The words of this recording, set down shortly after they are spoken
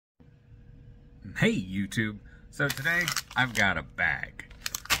Hey YouTube, so today I've got a bag.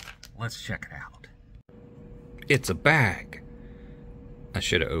 Let's check it out. It's a bag. I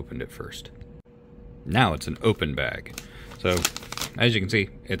should have opened it first. Now it's an open bag. So as you can see,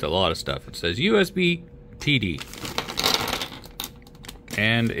 it's a lot of stuff. It says USB PD.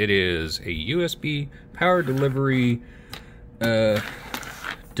 And it is a USB power delivery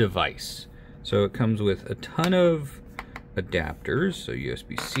device. So it comes with a ton of adapters, so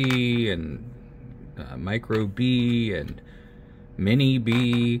USB C and micro B and mini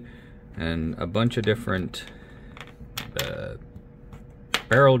B and a bunch of different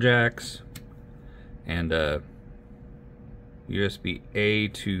barrel jacks and a USB A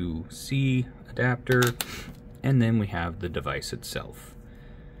to C adapter, and then we have the device itself.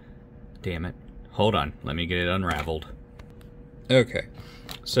 Damn it. Hold on, let me get it unraveled. Okay,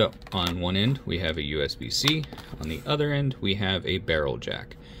 so on one end we have a USB-C, on the other end we have a barrel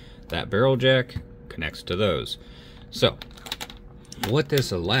jack. That barrel jack connects to those. So what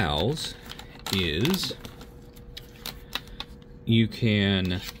this allows is you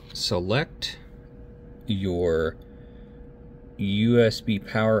can select your USB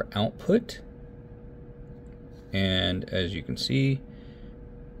power output, and as you can see,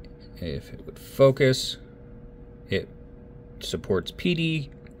 if it would focus, it supports PD,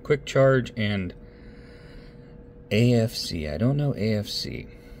 quick charge, and AFC. I don't know AFC.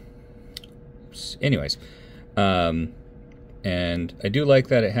 Anyways, and I do like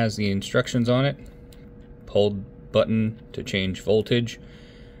that it has the instructions on it. Hold button to change voltage,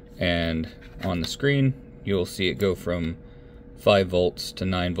 and on the screen you'll see it go from 5 volts to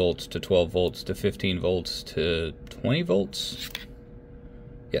 9 volts to 12 volts to 15 volts to 20 volts.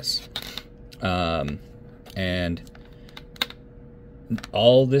 Yes. And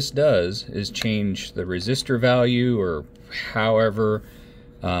all this does is change the resistor value, or however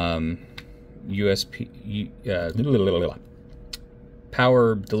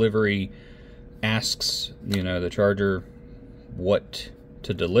power delivery asks, the charger what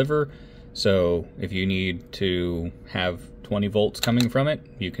to deliver. So if you need to have 20 volts coming from it,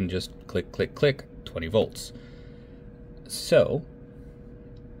 you can just click, click, click, 20 volts. So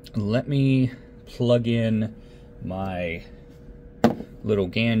let me plug in my little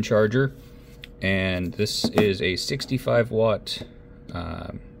GAN charger, and this is a 65 watt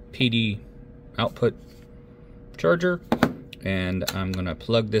PD output charger, and I'm gonna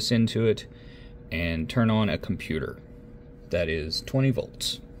plug this into it and turn on a computer that is 20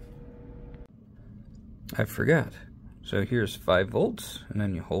 volts. I forgot. So here's 5 volts, and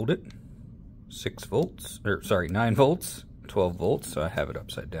then you hold it. 6 volts, or sorry, 9 volts, 12 volts, so I have it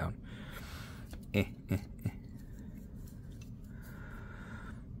upside down.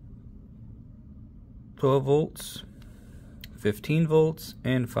 12 volts, 15 volts,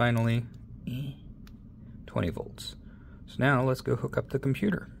 and finally 20 volts. So now let's go hook up the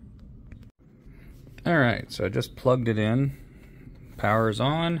computer. Alright, so I just plugged it in. Power's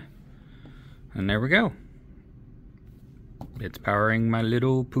on, and there we go. It's powering my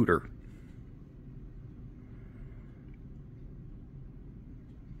little pooter.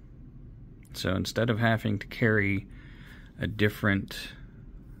 So instead of having to carry a different...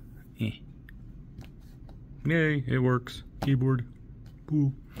 Yay, it works. Keyboard.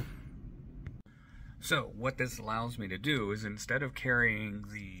 Cool. So what this allows me to do is, instead of carrying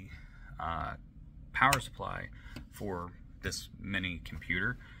the power supply for this mini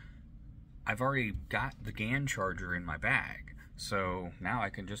computer, I've already got the GAN charger in my bag. So now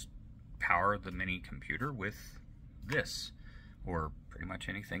I can just power the mini computer with this, or pretty much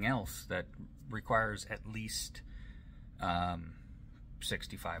anything else that requires at least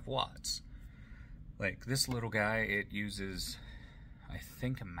 65 watts. Like this little guy, it uses, I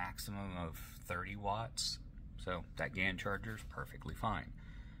think, a maximum of 30 watts. So that GAN charger is perfectly fine.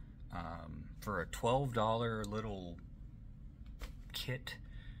 For a $12 little kit,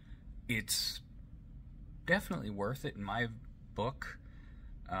 it's definitely worth it in my book,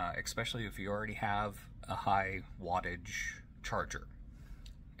 especially if you already have a high wattage charger.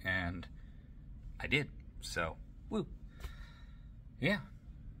 And I did, so woo. Yeah,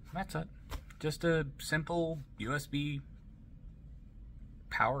 that's it. Just a simple USB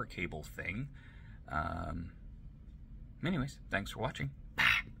power cable thing. Anyways, thanks for watching.